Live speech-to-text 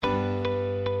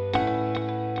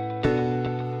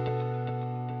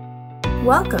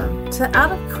Welcome to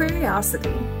Out of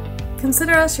Curiosity.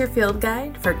 Consider us your field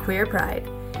guide for queer pride.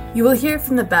 You will hear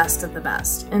from the best of the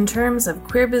best in terms of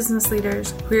queer business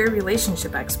leaders, queer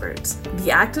relationship experts,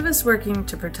 the activists working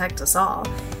to protect us all,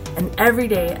 and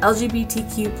everyday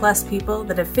LGBTQ plus people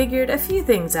that have figured a few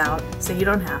things out so you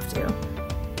don't have to.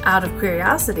 Out of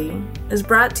Curiosity is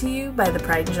brought to you by the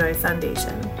Pride and Joy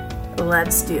Foundation.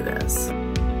 Let's do this.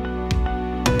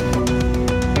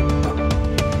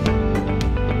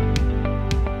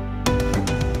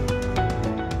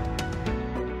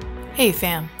 Hey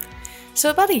fam. So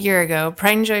about a year ago,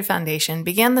 Pride and Joy Foundation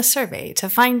began the survey to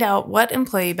find out what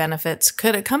employee benefits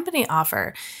could a company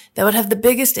offer that would have the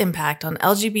biggest impact on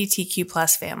LGBTQ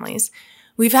plus families.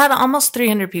 We've had almost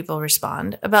 300 people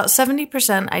respond. About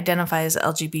 70% identify as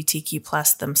LGBTQ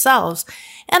plus themselves,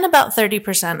 and about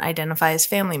 30% identify as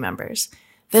family members.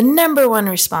 The number one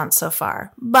response so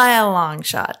far, by a long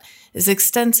shot, is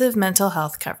extensive mental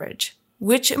health coverage,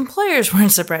 which employers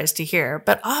weren't surprised to hear,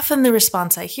 but often the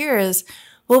response I hear is,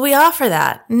 well, we offer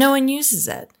that. No one uses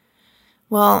it.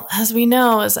 Well, as we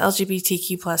know as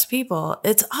LGBTQ plus people,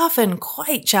 it's often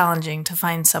quite challenging to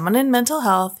find someone in mental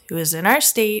health who is in our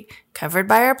state, covered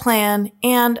by our plan,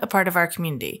 and a part of our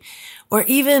community, or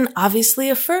even obviously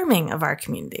affirming of our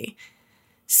community.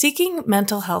 Seeking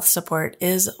mental health support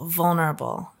is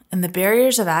vulnerable, and the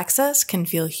barriers of access can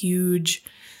feel huge.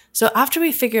 So after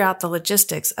we figure out the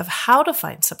logistics of how to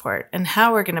find support and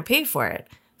how we're going to pay for it,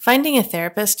 finding a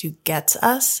therapist who gets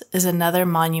us is another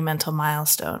monumental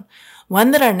milestone,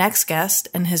 one that our next guest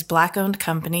and his Black-owned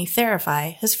company,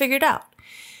 Therify, has figured out.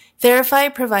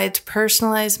 Therify provides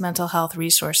personalized mental health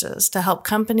resources to help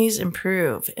companies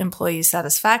improve employee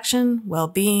satisfaction,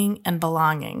 well-being, and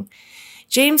belonging.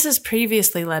 James has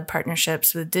previously led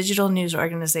partnerships with digital news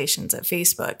organizations at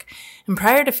Facebook, and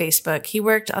prior to Facebook, he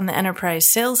worked on the enterprise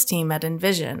sales team at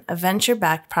Envision, a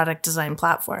venture-backed product design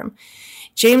platform.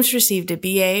 James received a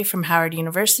BA from Howard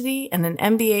University and an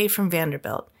MBA from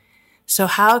Vanderbilt. So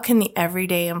how can the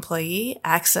everyday employee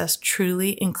access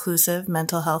truly inclusive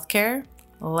mental health care?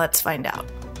 Let's find out.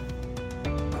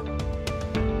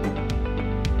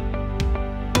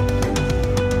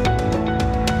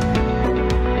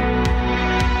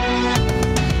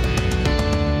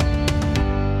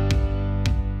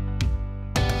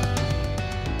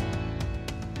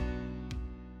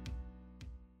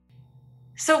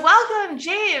 So welcome,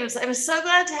 James. I'm so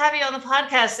glad to have you on the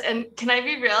podcast. And can I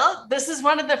be real? This is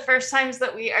one of the first times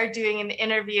that we are doing an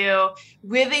interview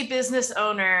with a business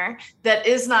owner that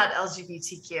is not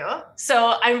LGBTQ.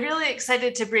 So I'm really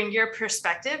excited to bring your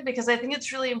perspective because I think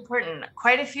it's really important.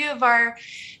 Quite a few of our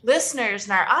listeners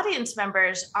and our audience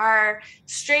members are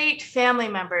straight family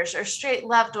members or straight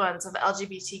loved ones of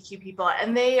LGBTQ people,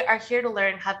 and they are here to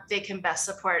learn how they can best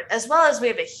support, as well as we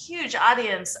have a huge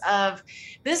audience of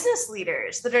business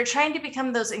leaders that are trying to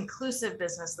become those inclusive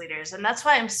business leaders. And that's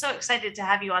why I'm so excited to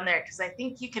have you on there, because I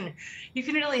think you can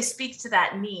really speak to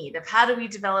that need of how do we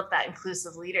develop that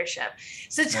inclusive leadership.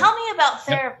 So tell me about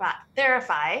Therify.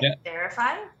 Therify?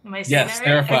 Am I saying that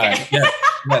right? Therify. Okay.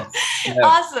 Yes.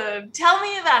 Awesome. Tell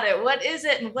me about it. What is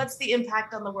it and what's the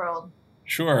impact on the world?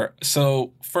 Sure.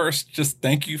 So first, just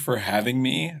thank you for having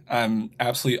me. I'm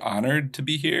absolutely honored to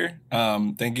be here.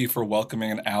 Thank you for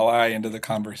welcoming an ally into the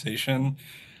conversation.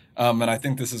 And I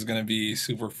think this is going to be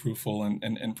super fruitful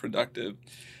and productive.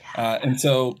 And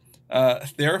so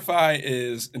Therify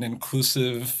is an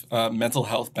inclusive mental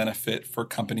health benefit for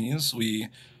companies. We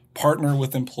partner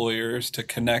with employers to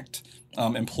connect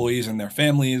employees and their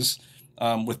families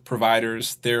with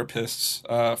providers,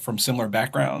 therapists from similar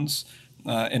backgrounds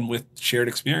and with shared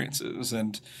experiences.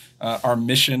 And our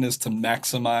mission is to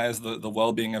maximize the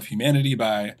well-being of humanity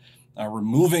by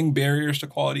removing barriers to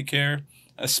quality care,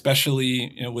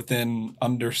 especially within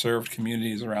underserved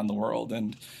communities around the world.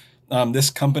 And this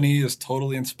company is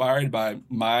totally inspired by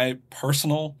my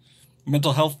personal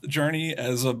mental health journey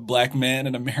as a Black man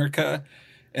in America,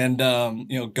 and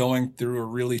going through a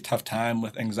really tough time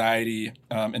with anxiety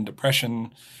and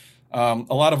depression. A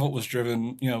lot of it was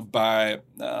driven, by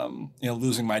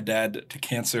losing my dad to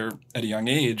cancer at a young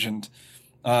age, and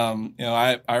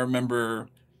I remember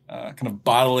kind of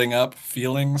bottling up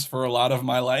feelings for a lot of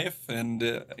my life,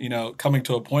 and coming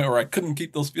to a point where I couldn't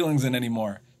keep those feelings in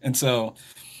anymore. And so,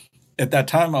 at that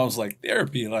time, I was like,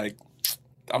 therapy, like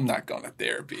I'm not going to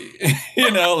therapy,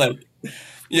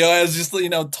 I was just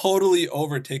totally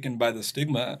overtaken by the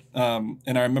stigma,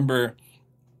 and I remember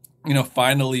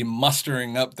finally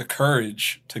mustering up the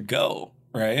courage to go,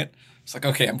 right? It's like,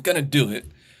 okay, I'm going to do it.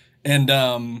 And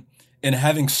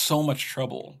having so much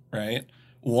trouble, right?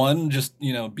 One, just,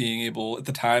 being able, at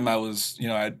the time I was,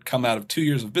 I'd come out of 2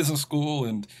 years of business school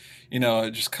and,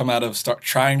 just come out of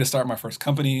trying to start my first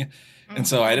company. And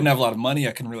so I didn't have a lot of money.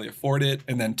 I couldn't really afford it.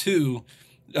 And then two,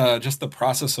 just the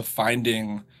process of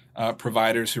finding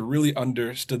providers who really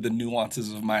understood the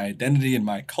nuances of my identity and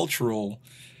my cultural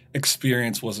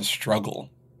experience was a struggle,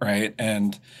 right?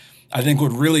 And I think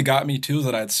what really got me too is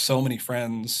that I had so many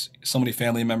friends, so many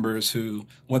family members who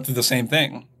went through the same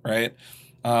thing, right?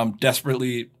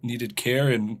 Desperately needed care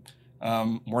and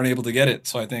weren't able to get it.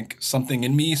 So I think something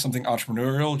in me, something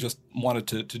entrepreneurial, just wanted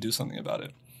to do something about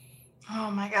it. Oh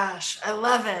my gosh, I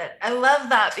love it. I love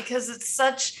that because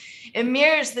it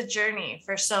mirrors the journey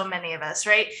for so many of us,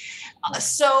 right?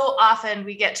 So often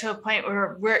we get to a point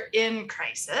where we're in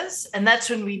crisis, and that's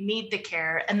when we need the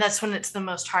care, and that's when it's the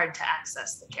most hard to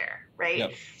access the care, right?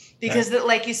 Yep. Because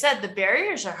like you said, the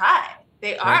barriers are high.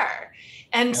 They are.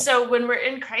 And so when we're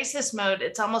in crisis mode,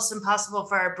 it's almost impossible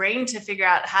for our brain to figure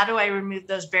out, how do I remove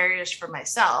those barriers for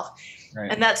myself? Right.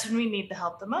 And that's when we need the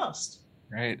help the most.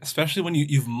 Right. Especially when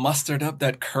you've mustered up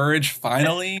that courage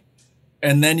finally,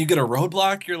 and then you get a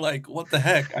roadblock. You're like, what the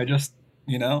heck? So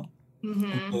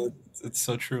it's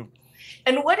so true.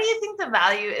 And what do you think the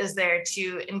value is there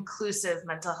to inclusive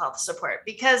mental health support?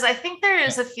 Because I think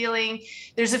there's a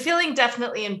feeling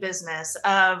definitely in business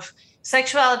of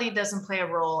sexuality doesn't play a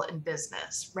role in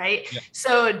business, right? Yeah.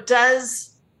 So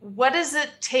what does it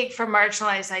take for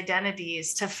marginalized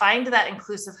identities to find that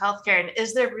inclusive healthcare? And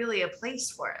is there really a place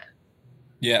for it?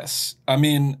 Yes. I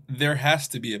mean, there has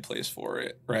to be a place for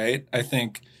it, right? I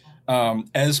think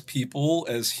as people,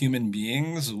 as human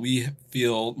beings, me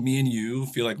and you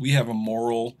feel like we have a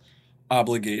moral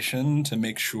obligation to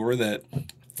make sure that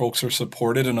folks are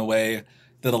supported in a way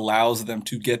that allows them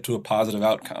to get to a positive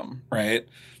outcome, right?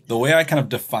 The way I kind of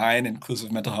define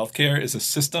inclusive mental health care is a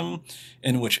system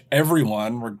in which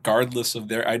everyone, regardless of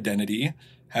their identity,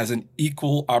 has an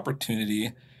equal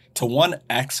opportunity to, one,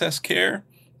 access care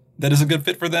that is a good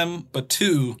fit for them, but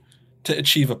two, to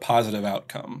achieve a positive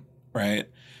outcome, right?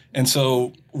 And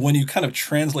so when you kind of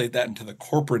translate that into the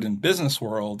corporate and business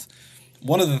world,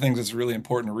 one of the things that's really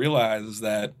important to realize is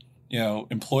that,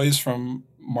 employees from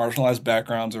marginalized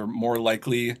backgrounds are more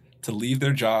likely to leave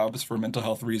their jobs for mental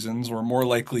health reasons. We're more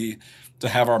likely to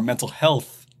have our mental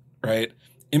health, right,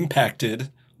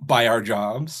 impacted by our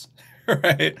jobs,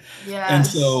 right? Yes. And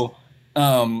so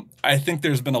I think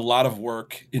there's been a lot of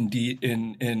work in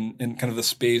kind of the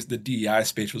space, the DEI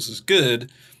space, which is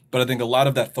good, but I think a lot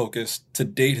of that focus to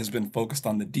date has been focused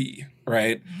on the D,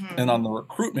 right? Mm-hmm. And on the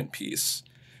recruitment piece.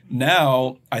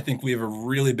 Now, I think we have a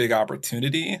really big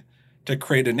opportunity to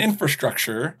create an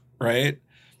infrastructure, right?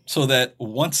 So that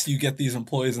once you get these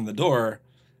employees in the door,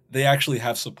 they actually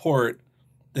have support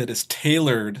that is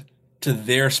tailored to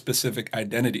their specific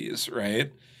identities,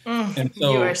 right? And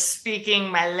so, you are speaking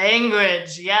my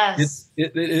language. Yes.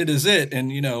 It is it.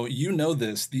 And,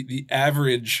 this, the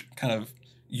average kind of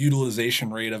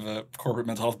utilization rate of a corporate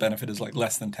mental health benefit is like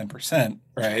less than 10%,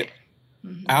 right?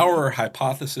 Mm-hmm. Our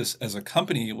hypothesis as a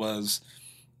company was,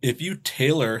 if you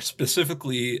tailor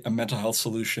specifically a mental health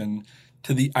solution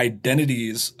to the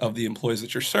identities of the employees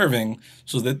that you're serving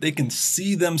so that they can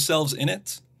see themselves in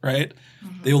it, right?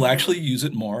 Mm-hmm. They will actually use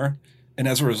it more. And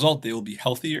as a result, they will be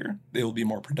healthier. They will be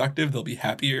more productive. They'll be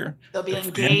happier. They'll be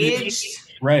engaged.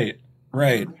 Right.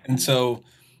 Mm-hmm. And so,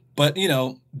 but,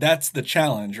 that's the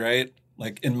challenge, right?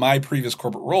 Like in my previous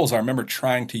corporate roles, I remember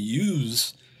trying to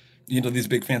use, these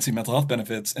big fancy mental health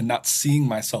benefits and not seeing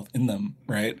myself in them,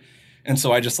 right? And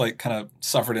so I just kind of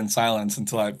suffered in silence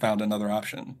until I found another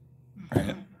option,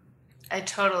 right? I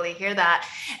totally hear that.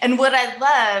 And what I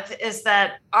love is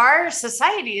that our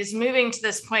society is moving to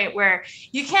this point where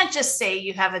you can't just say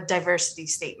you have a diversity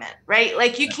statement, right?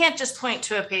 Like you can't just point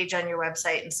to a page on your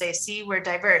website and say, see, we're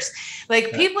diverse.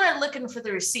 Like people are looking for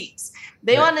the receipts.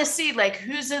 They want to see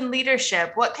who's in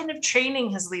leadership, what kind of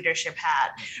training has leadership had,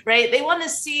 right? They want to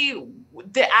see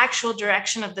the actual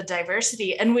direction of the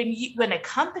diversity. And when a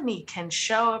company can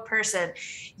show a person,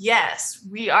 yes,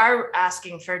 we are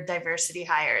asking for diversity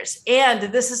hires, and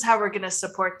this is how we're going to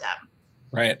support them.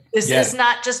 Right. This is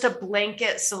not just a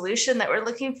blanket solution that we're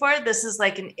looking for. This is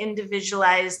like an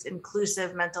individualized,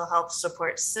 inclusive mental health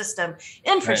support system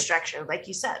infrastructure, like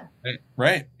you said.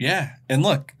 Right. Yeah. And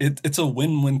look, it's a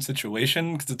win-win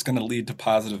situation because it's going to lead to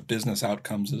positive business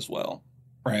outcomes as well.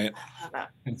 Right. I love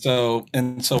that.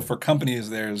 And so for companies,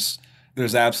 there's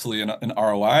absolutely an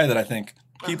ROI that I think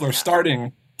people are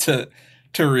starting to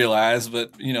realize,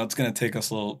 but it's going to take us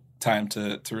a little time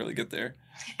to really get there.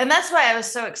 And that's why I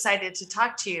was so excited to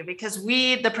talk to you, because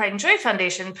we, the Pride and Joy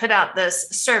Foundation, put out this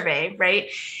survey, right?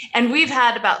 And we've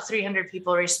had about 300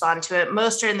 people respond to it.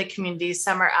 Most are in the community,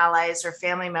 some are allies or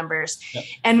family members. Yep.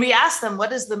 And we asked them,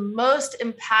 what is the most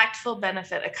impactful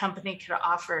benefit a company could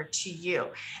offer to you?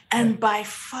 And by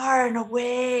far and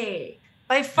away,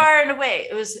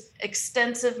 it was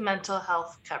extensive mental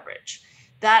health coverage.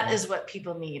 That is what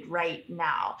people need right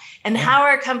now. And how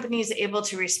are companies able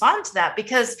to respond to that?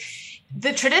 Because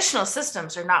the traditional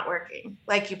systems are not working,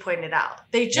 like you pointed out.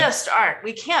 They just aren't.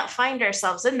 We can't find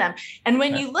ourselves in them. And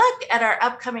when you look at our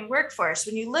upcoming workforce,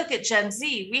 when you look at Gen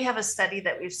Z, we have a study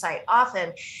that we cite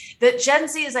often that Gen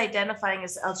Z is identifying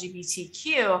as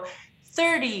LGBTQ,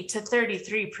 30 to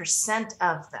 33%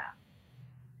 of them.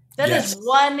 That is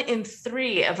 1 in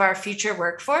 3 of our future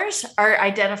workforce are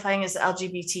identifying as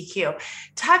LGBTQ.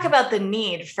 Talk about the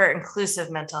need for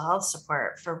inclusive mental health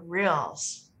support for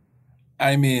reals.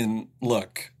 I mean,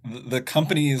 look, the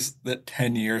companies that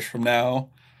 10 years from now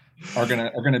are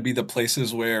gonna be the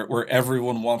places where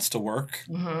everyone wants to work,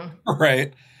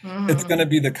 right? It's gonna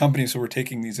be the companies who are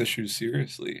taking these issues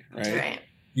seriously, right?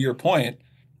 To your point,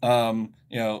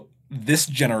 this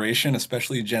generation,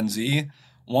 especially Gen Z,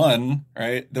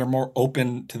 right, they're more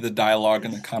open to the dialogue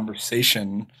and the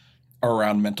conversation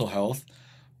around mental health,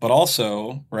 but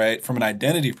also, right, from an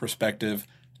identity perspective,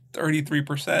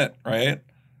 33%, right?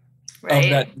 Of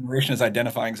that generation is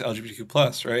identifying as LGBTQ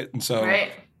plus, right? And so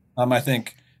I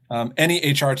think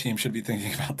any HR team should be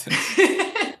thinking about this.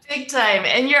 Big time.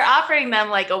 And you're offering them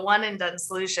like a one and done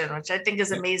solution, which I think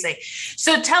is amazing.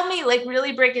 So tell me, like,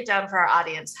 really break it down for our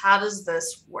audience. How does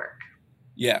this work?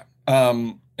 Yeah.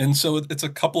 And so it's a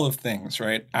couple of things,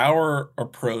 right? Our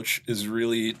approach is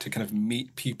really to kind of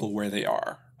meet people where they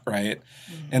are, right?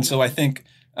 And so I think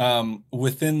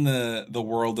within the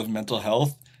world of mental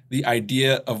health, the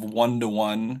idea of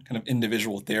one-to-one kind of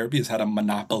individual therapy has had a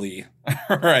monopoly,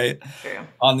 right? True.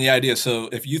 On the idea. So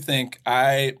if you think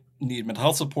I need mental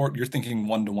health support, you're thinking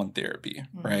one-to-one therapy,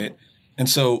 right? And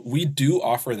so we do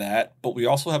offer that, but we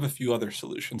also have a few other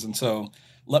solutions. And so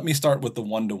let me start with the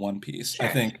one-to-one piece. Sure. I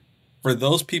think for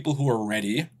those people who are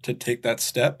ready to take that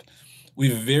step,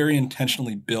 we've very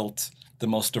intentionally built the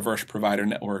most diverse provider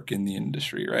network in the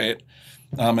industry, right?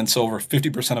 And so over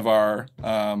 50% of our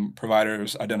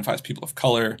providers identify as people of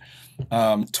color,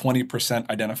 20%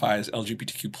 identify as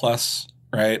LGBTQ plus,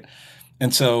 right?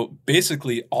 And so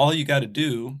basically all you got to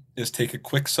do is take a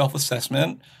quick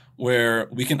self-assessment where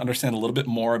we can understand a little bit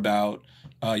more about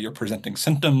your presenting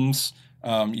symptoms,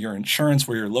 your insurance,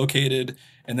 where you're located,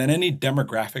 and then any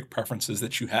demographic preferences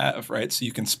that you have, right? So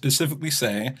you can specifically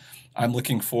say, I'm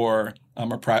looking for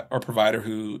a provider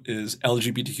who is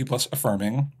LGBTQ plus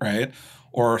affirming, right?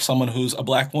 Or someone who's a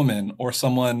Black woman, or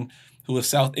someone who is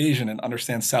South Asian and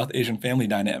understands South Asian family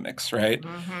dynamics, right?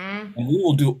 And we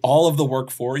will do all of the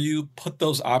work for you, put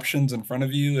those options in front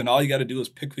of you, and all you got to do is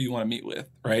pick who you want to meet with,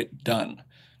 right? Done.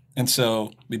 And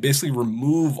so we basically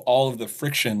remove all of the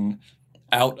friction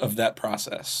out of that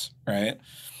process, right?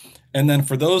 And then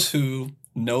for those who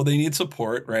know they need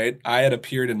support, right? I had a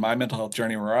period in my mental health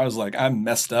journey where I was like, I'm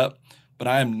messed up, but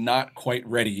I am not quite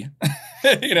ready,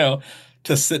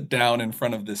 to sit down in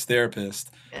front of this therapist.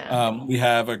 Yeah. We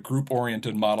have a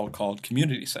group-oriented model called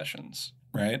community sessions,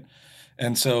 right?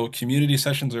 And so community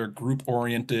sessions are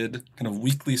group-oriented kind of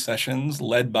weekly sessions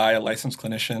led by a licensed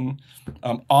clinician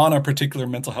on a particular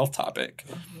mental health topic.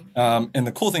 And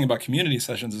the cool thing about community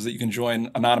sessions is that you can join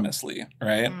anonymously,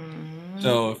 right?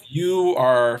 So if you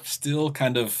are still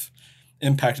kind of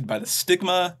impacted by the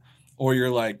stigma, or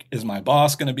you're like, is my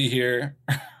boss going to be here,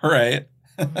 right?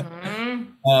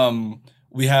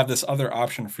 We have this other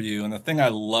option for you. And the thing I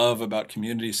love about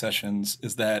community sessions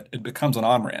is that it becomes an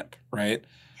on-ramp, right?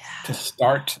 Yeah. To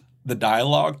start the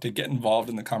dialogue, to get involved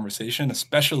in the conversation,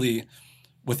 especially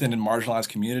within marginalized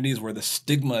communities where the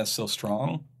stigma is so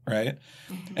strong, right?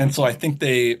 And so I think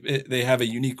they have a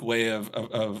unique way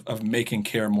of making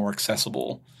care more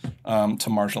accessible to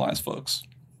marginalized folks.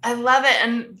 I love it.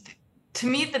 And to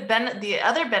me, the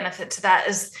other benefit to that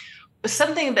is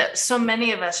something that so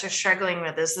many of us are struggling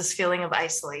with, is this feeling of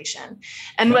isolation.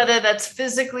 And whether that's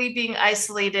physically being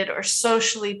isolated, or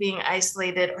socially being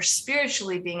isolated, or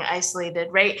spiritually being isolated,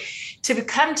 right? To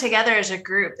come together as a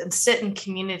group and sit in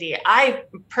community. I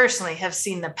personally have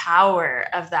seen the power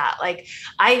of that. Like,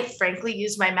 I frankly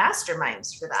use my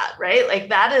masterminds for that, right? Like,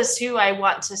 that is who I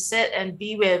want to sit and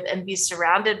be with and be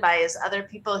surrounded by, as other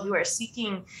people who are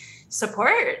seeking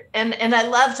support. And I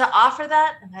love to offer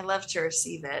that, and I love to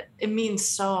receive it. It means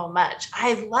so much.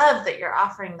 I love that you're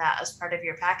offering that as part of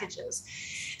your packages.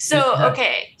 So,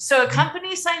 okay. So a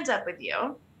company signs up with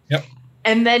you. Yep.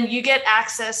 And then you get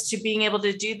access to being able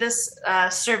to do this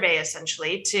survey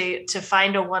essentially to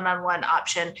find a one-on-one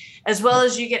option, as well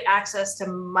as you get access to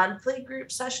monthly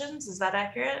group sessions. Is that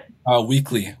accurate?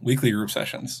 Weekly group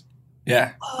sessions.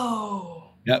 Yeah.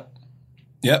 Oh. Yep.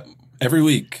 Yep. Every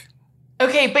week.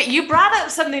 Okay, but you brought up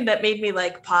something that made me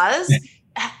like pause.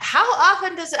 How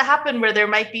often does it happen where there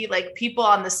might be like people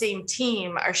on the same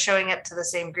team are showing up to the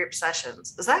same group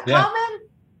sessions? Is that Yeah. common?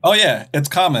 Oh yeah, it's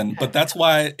common, Okay. but that's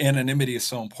why anonymity is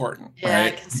so important, Yeah, I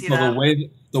right? can see So that.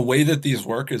 the way that these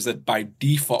work is that by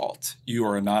default you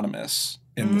are anonymous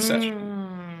in the session.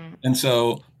 Mm. And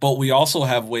so, but we also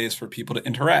have ways for people to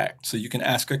interact. So you can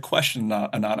ask a question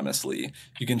anonymously.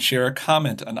 You can share a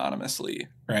comment anonymously,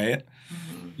 right?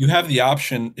 Mhm. You have the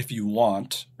option if you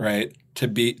want, right, to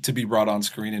be brought on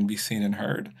screen and be seen and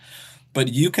heard. But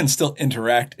you can still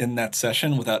interact in that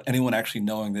session without anyone actually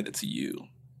knowing that it's you,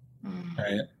 Mm.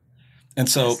 right? And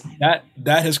so Fascinating.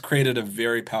 that has created a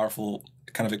very powerful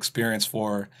kind of experience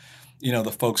for,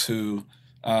 the folks who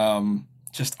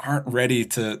just aren't ready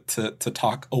to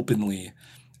talk openly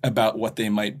about what they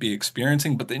might be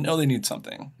experiencing, but they know they need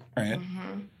something, right?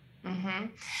 Mm-hmm. Mm-hmm.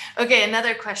 Okay,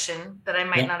 another question that I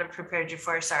might Yeah, not have prepared you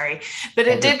for, sorry, but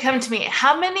all it good. did come to me.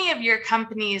 How many of your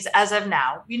companies, as of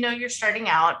now, you're starting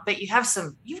out, but you've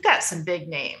got some big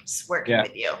names working Yeah,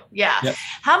 with you. Yeah. yeah,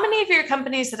 How many of your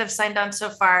companies that have signed on so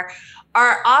far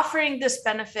are offering this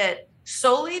benefit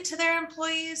solely to their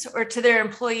employees or to their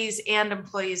employees and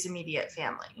employees' immediate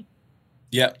family?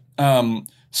 yeah.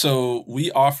 So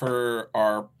we offer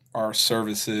our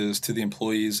services to the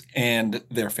employees and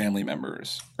their family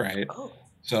members, right? Oh,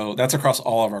 So that's across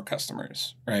all of our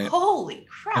customers, right? holy And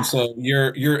crap. so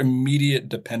your immediate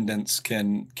dependents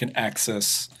can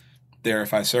access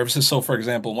Verify services. So, for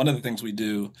example, one of the things we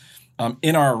do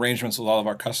in our arrangements with all of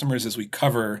our customers is we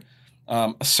cover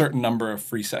a certain number of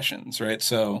free sessions, right?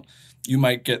 So you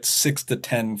might get 6 to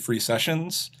 10 free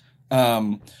sessions,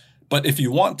 um, but if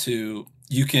you want to,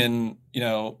 you can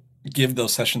give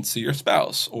those sessions to your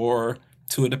spouse or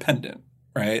to a dependent,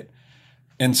 right?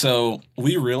 And so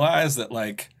we realize that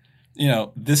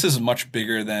this is much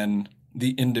bigger than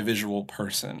the individual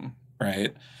person,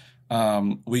 right?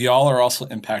 We all are also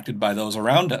impacted by those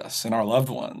around us and our loved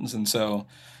ones. And so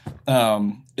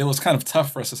it was kind of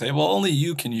tough for us to say, well, only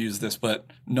you can use this, but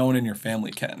no one in your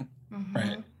family can, right?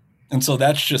 Mm-hmm. And so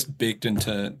that's just baked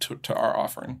into to our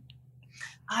offering.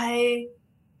 I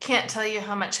can't tell you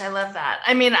how much I love that.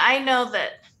 I mean, I know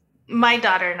that my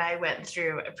daughter and I went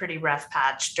through a pretty rough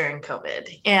patch during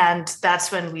COVID, and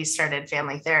that's when we started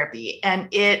family therapy, and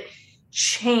it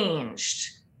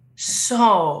changed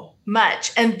so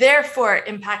much and therefore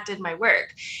impacted my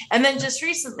work. And then just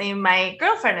recently, my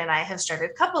girlfriend and I have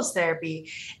started couples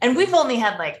therapy, and we've only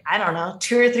had like, I don't know,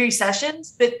 2 or 3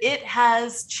 sessions, but it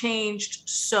has changed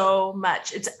so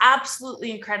much. It's absolutely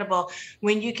incredible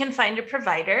when you can find a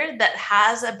provider that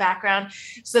has a background.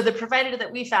 So the provider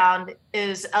that we found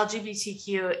is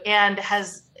LGBTQ and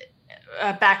has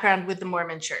a background with the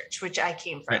Mormon church, which I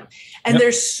came Right. from. And Yep.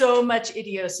 there's so much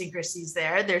idiosyncrasies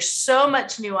there. There's so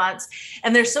much nuance,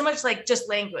 and there's so much like just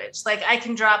language. Like I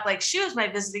can drop like she was my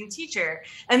visiting teacher,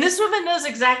 and this woman knows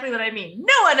exactly what I mean.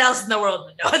 No one else in the world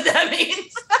would know what that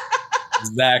means. And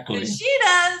Exactly. she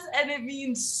does, and it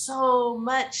means so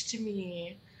much to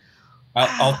me. I'll,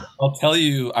 Wow. I'll I'll tell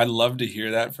you, I love to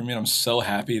hear that from you. I'm so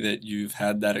happy that you've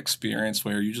had that experience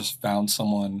where you just found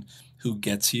someone who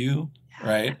gets you, Yeah.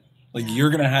 right? Like Yeah. you're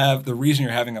gonna have the reason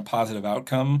you're having a positive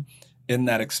outcome in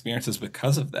that experience is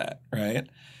because of that, right?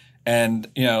 And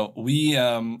we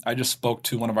I just spoke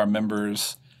to one of our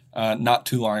members not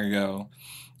too long ago,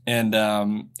 and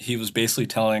he was basically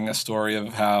telling a story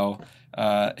of how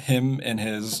him and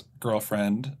his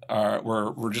girlfriend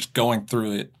were just going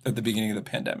through it at the beginning of the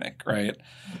pandemic, right?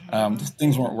 Mhm. Just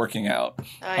things weren't working out,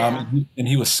 Oh yeah. and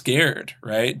he was scared,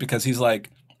 right? Because he's like,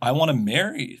 I want to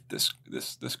marry this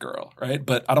girl, right?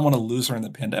 But I don't want to lose her in the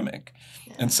pandemic.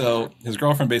 And Yeah. so his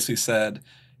girlfriend basically said,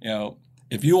 you know,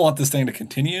 if you want this thing to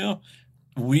continue,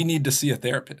 we need to see a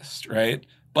therapist, right?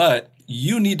 But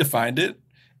you need to find it,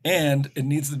 and it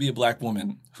needs to be a black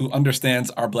woman who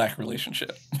understands our black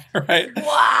relationship, right?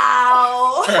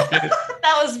 Wow. Right.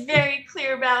 That was very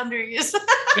clear boundaries.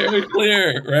 Very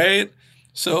clear, right?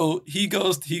 So he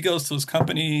goes to his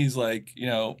company. He's like,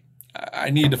 I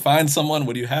need to find someone.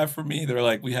 What do you have for me? They're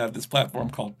like, we have this platform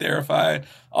called Therify.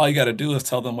 All you got to do is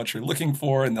tell them what you're looking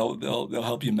for, and they'll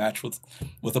help you match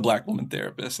with a black woman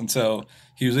therapist. And so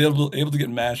he was able to get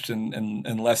matched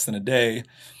in less than a day.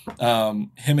 Him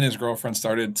and his girlfriend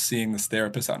started seeing this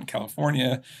therapist out in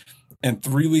California, and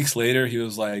 3 weeks later, he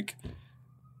was like,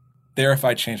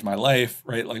 Therify changed my life,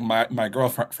 right? Like my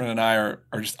girlfriend and I are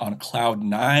just on cloud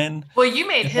nine. Well, you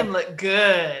made him look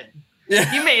good.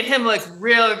 Yeah. You made him look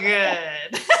real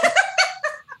good.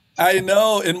 I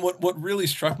know. And what really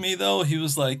struck me though, he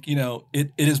was like,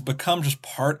 it has become just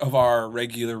part of our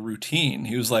regular routine.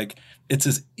 He was like, it's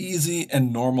as easy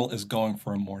and normal as going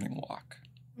for a morning walk.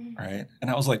 Right.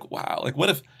 And I was like, wow, like what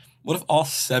if all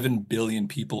 7 billion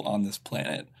people on this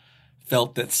planet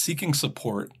felt that seeking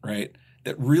support, right,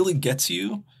 that really gets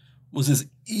you was as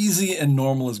easy and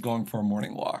normal as going for a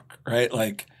morning walk, right?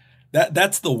 Like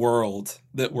that's the world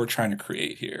that we're trying to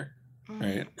create here,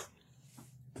 right?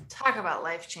 Talk about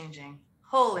life-changing.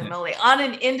 Holy moly. On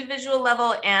an individual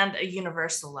level and a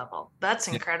universal level. That's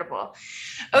incredible.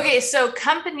 Okay, so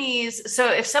companies, so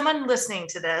if someone listening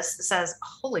to this says,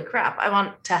 holy crap, I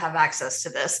want to have access to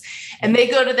this, and they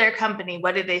go to their company,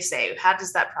 what do they say? How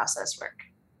does that process work?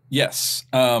 Yes.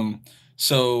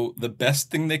 So the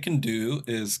best thing they can do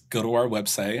is go to our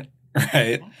website,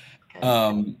 right?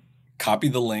 Okay. Copy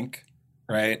the link,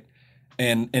 right?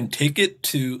 And take it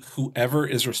to whoever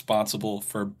is responsible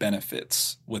for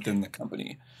benefits within the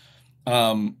company.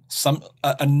 Another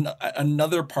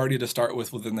party to start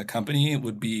with within the company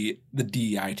would be the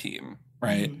DEI team,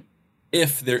 right?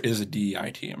 If there is a DEI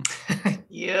team.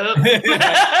 Yep.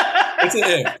 It's an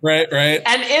if, right?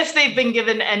 And if they've been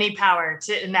given any power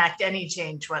to enact any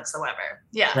change whatsoever.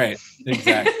 Yeah. Right.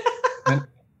 Exactly.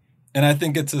 and I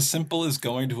think it's as simple as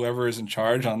going to whoever is in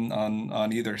charge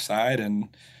on either side and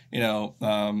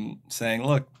saying,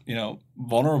 look,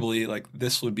 vulnerably, like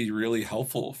this would be really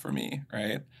helpful for me,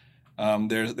 right?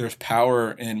 There's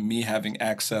power in me having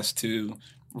access to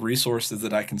resources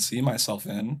that I can see myself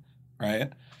in,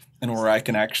 right? And where I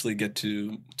can actually get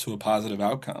to a positive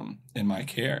outcome in my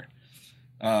care.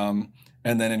 And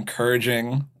then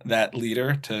encouraging that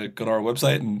leader to go to our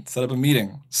website and set up a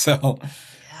meeting. So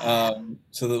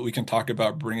that we can talk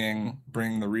about bringing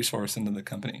the resource into the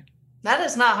company. That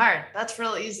is not hard. That's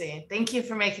real easy. Thank you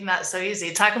for making that so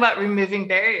easy. Talk about removing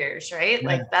barriers, right? Yeah.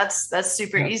 Like that's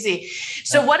super easy.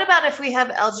 So what about if we have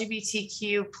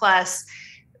LGBTQ plus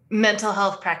mental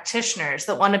health practitioners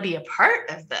that want to be a part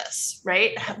of this,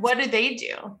 right? What do they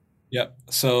do? Yep.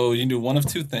 So you can do one of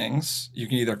two things. You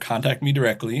can either contact me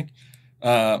directly.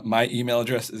 My email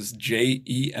address is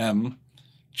JEM,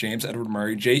 James Edward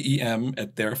Murray, JEM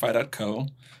at therify.co.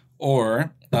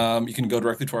 Or you can go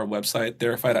directly to our website,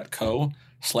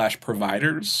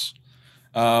 therify.co/providers.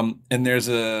 And there's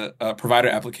a provider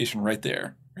application right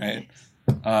there, right?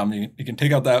 You can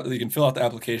take out you can fill out the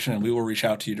application and we will reach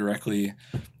out to you directly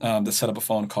to set up a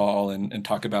phone call and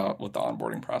talk about what the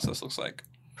onboarding process looks like.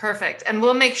 Perfect. And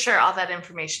we'll make sure all that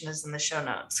information is in the show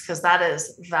notes because that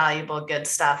is valuable, good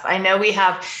stuff. I know we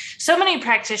have so many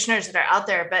practitioners that are out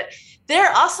there, but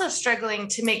they're also struggling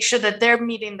to make sure that they're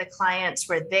meeting the clients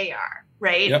where they are,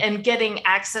 right? Yep. And getting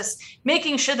access,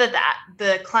 making sure that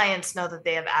the clients know that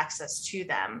they have access to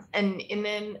them and in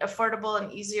an affordable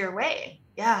and easier way.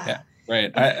 Yeah.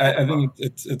 Right. I think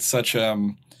it's such a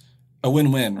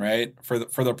win-win, right? For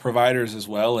the providers as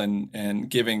well and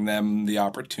giving them the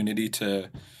opportunity to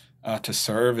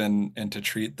serve and to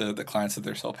treat the clients that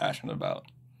they're so passionate about.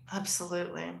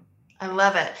 Absolutely. I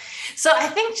love it. So I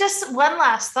think just one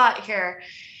last thought here.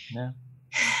 Yeah.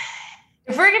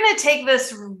 If we're going to take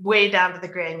this way down to the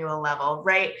granular level,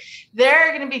 right? There are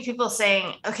going to be people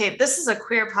saying, okay, this is a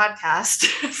queer podcast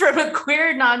from a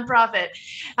queer nonprofit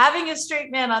having a straight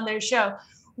man on their show.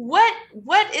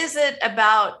 What is it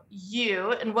about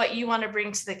you and what you want to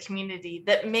bring to the community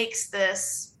that makes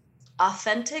this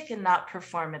authentic and not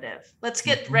performative? Let's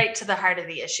get right to the heart of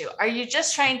the issue. Are you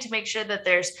just trying to make sure that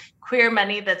there's queer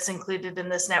money that's included in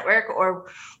this network, or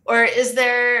is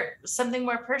there something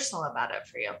more personal about it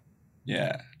for you?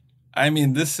 Yeah. I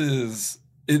mean, this is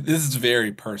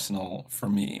very personal for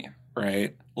me,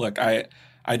 right? Look, I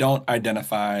don't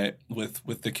identify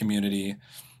with the community,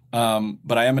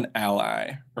 but I am an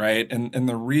ally, right? And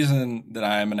the reason that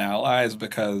I am an ally is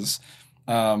because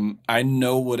I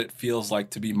know what it feels like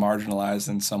to be marginalized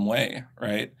in some way,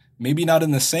 right? Maybe not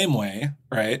in the same way,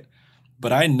 right?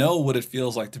 But I know what it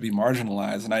feels like to be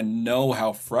marginalized, and I know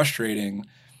how frustrating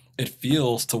it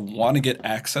feels to want to get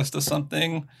access to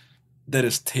something that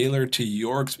is tailored to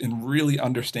your and really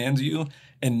understands you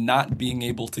and not being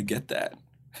able to get that.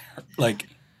 Like,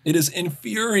 it is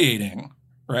infuriating,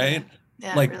 right?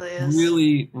 Yeah, like, it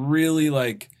really is. Really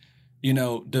like,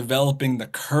 developing the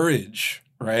courage,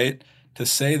 right? To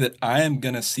say that I am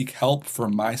going to seek help for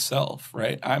myself,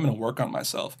 right? I'm going to work on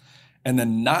myself. And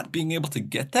then not being able to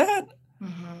get that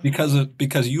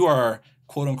because you are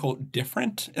quote unquote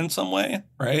different in some way,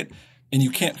 right? And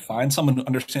you can't find someone who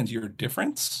understands your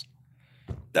difference.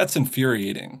 that's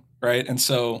infuriating, right? And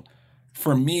so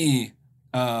for me,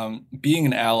 being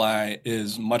an ally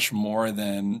is much more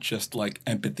than just like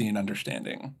empathy and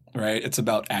understanding, right? It's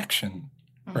about action,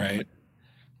 right?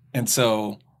 And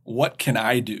so what can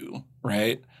I do,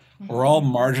 right? We're all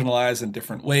marginalized in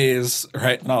different ways,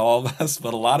 right? Not all of us,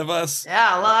 but a lot of us.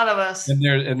 Yeah, a lot of us.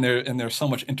 And there's so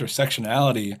much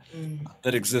intersectionality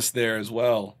that exists there as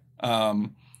well.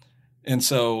 And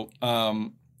so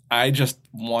I just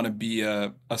want to be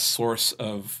a source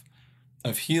of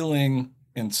healing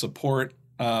and support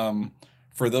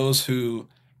for those who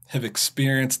have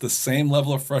experienced the same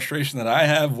level of frustration that I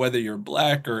have, whether you're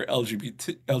Black or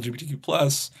LGBTQ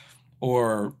plus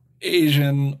or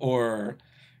Asian or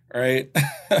right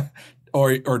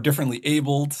or differently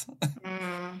abled.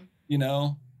 You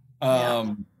know,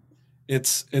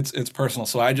 it's personal.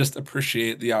 So I just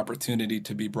appreciate the opportunity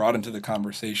to be brought into the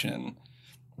conversation,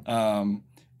 and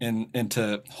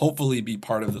to hopefully be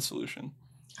part of the solution.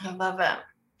 I love it.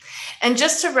 And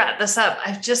just to wrap this up,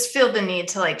 I just feel the need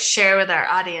to like share with our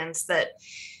audience that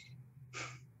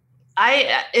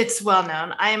it's well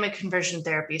known, I am a conversion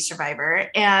therapy survivor,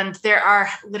 and there are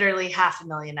literally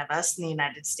 500,000 of us in the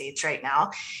United States right now.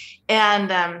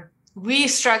 And we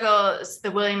struggle.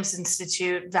 The Williams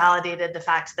Institute validated the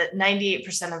fact that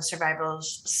 98% of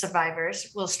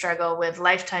survivors will struggle with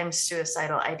lifetime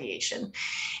suicidal ideation.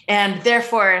 And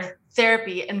therefore,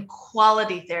 therapy and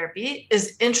quality therapy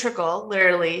is integral,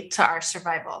 literally, to our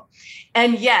survival.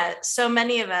 And yet, so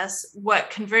many of us, what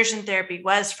conversion therapy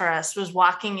was for us was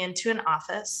walking into an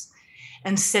office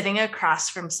and sitting across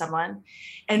from someone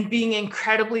and being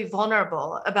incredibly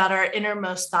vulnerable about our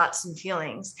innermost thoughts and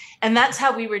feelings. And that's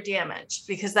how we were damaged,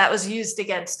 because that was used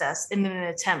against us in an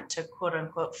attempt to quote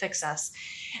unquote fix us.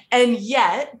 And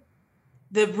yet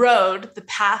the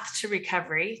path to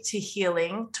recovery, to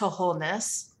healing, to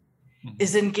wholeness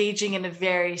is engaging in a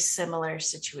very similar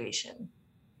situation.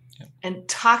 Yep. And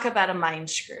talk about a mind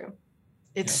screw.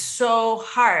 It's so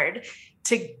hard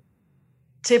to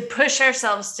push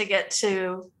ourselves to get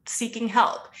to seeking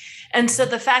help. And so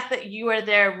the fact that you are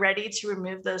there ready to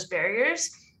remove those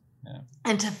barriers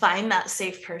and to find that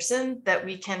safe person that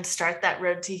we can start that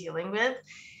road to healing with,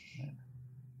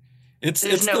 it's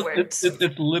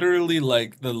literally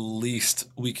like the least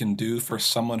we can do for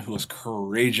someone who is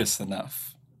courageous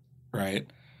enough, right,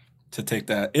 to take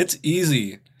that. It's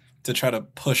easy to try to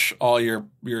push all your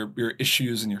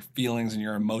issues and your feelings and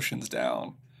your emotions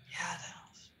down. Yeah.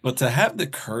 But to have the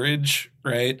courage,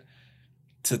 right,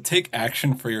 to take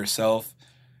action for yourself,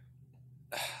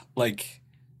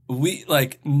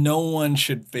 no one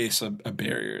should face a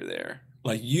barrier there.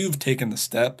 Like, you've taken the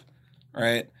step,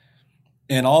 right?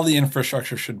 And all the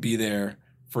infrastructure should be there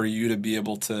for you to be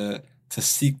able to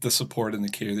seek the support and the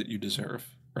care that you deserve,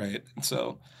 right? And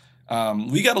so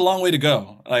we got a long way to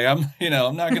go. Like, I'm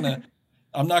not gonna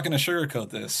sugarcoat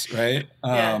this, right?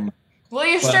 Well,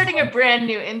 you're starting a brand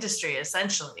new industry,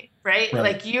 essentially, right?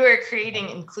 Like, you are creating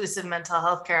inclusive mental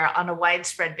health care on a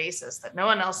widespread basis that no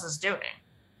one else is doing.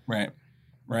 Right.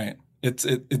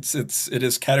 It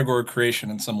is category creation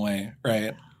in some way,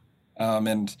 right?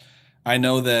 And I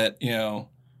know that,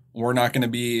 we're not going to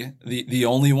be the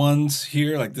only ones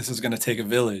here. Like, this is going to take a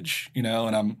village,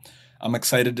 and I'm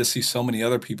excited to see so many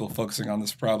other people focusing on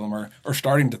this problem or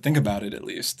starting to think about it, at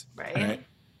least. Right.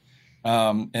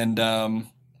 And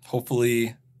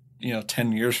hopefully,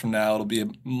 10 years from now, it'll be a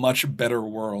much better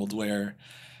world where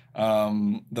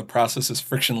the process is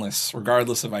frictionless,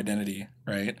 regardless of identity,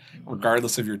 right?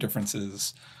 Regardless of your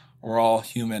differences. We're all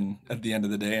human at the end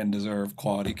of the day and deserve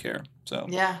quality care. So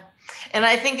yeah. And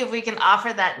I think if we can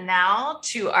offer that now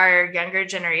to our younger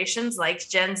generations, like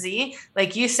Gen Z,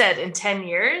 like you said, in 10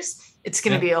 years, it's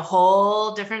going to be a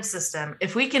whole different system.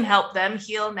 If we can help them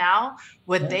heal now,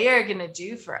 what they are going to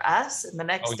do for us in the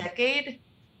next decade.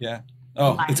 Yeah.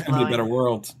 Oh, it's going to be a better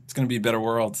world. It's going to be a better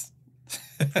world.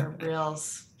 For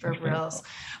reals.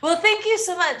 Well, thank you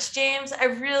so much, James. I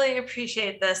really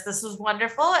appreciate this. This was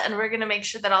wonderful. And we're going to make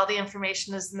sure that all the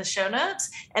information is in the show notes.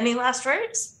 Any last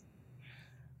words?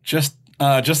 Just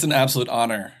an absolute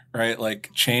honor, right?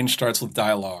 Like, change starts with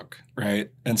dialogue,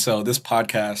 right? And so this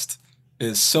podcast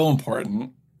is so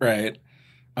important, right?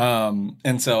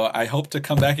 And so I hope to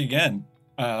come back again.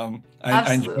 I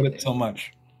enjoyed it so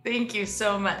much. Thank you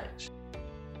so much.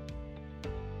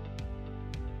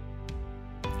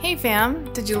 Hey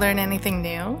fam, did you learn anything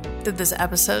new? Did this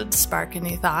episode spark a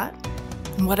new thought?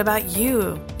 And what about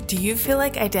you? Do you feel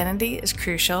like identity is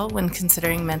crucial when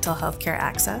considering mental health care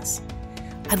access?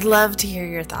 I'd love to hear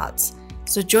your thoughts.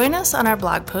 So join us on our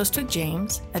blog post with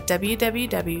James at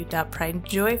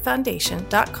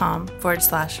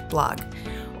www.prideandjoyfoundation.com/blog.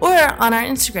 or on our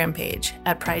Instagram page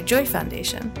at Pride Joy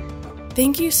Foundation.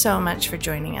 Thank you so much for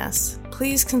joining us.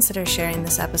 Please consider sharing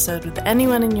this episode with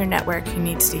anyone in your network who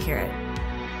needs to hear it.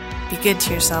 Be good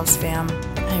to yourselves, fam.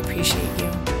 I appreciate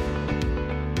you.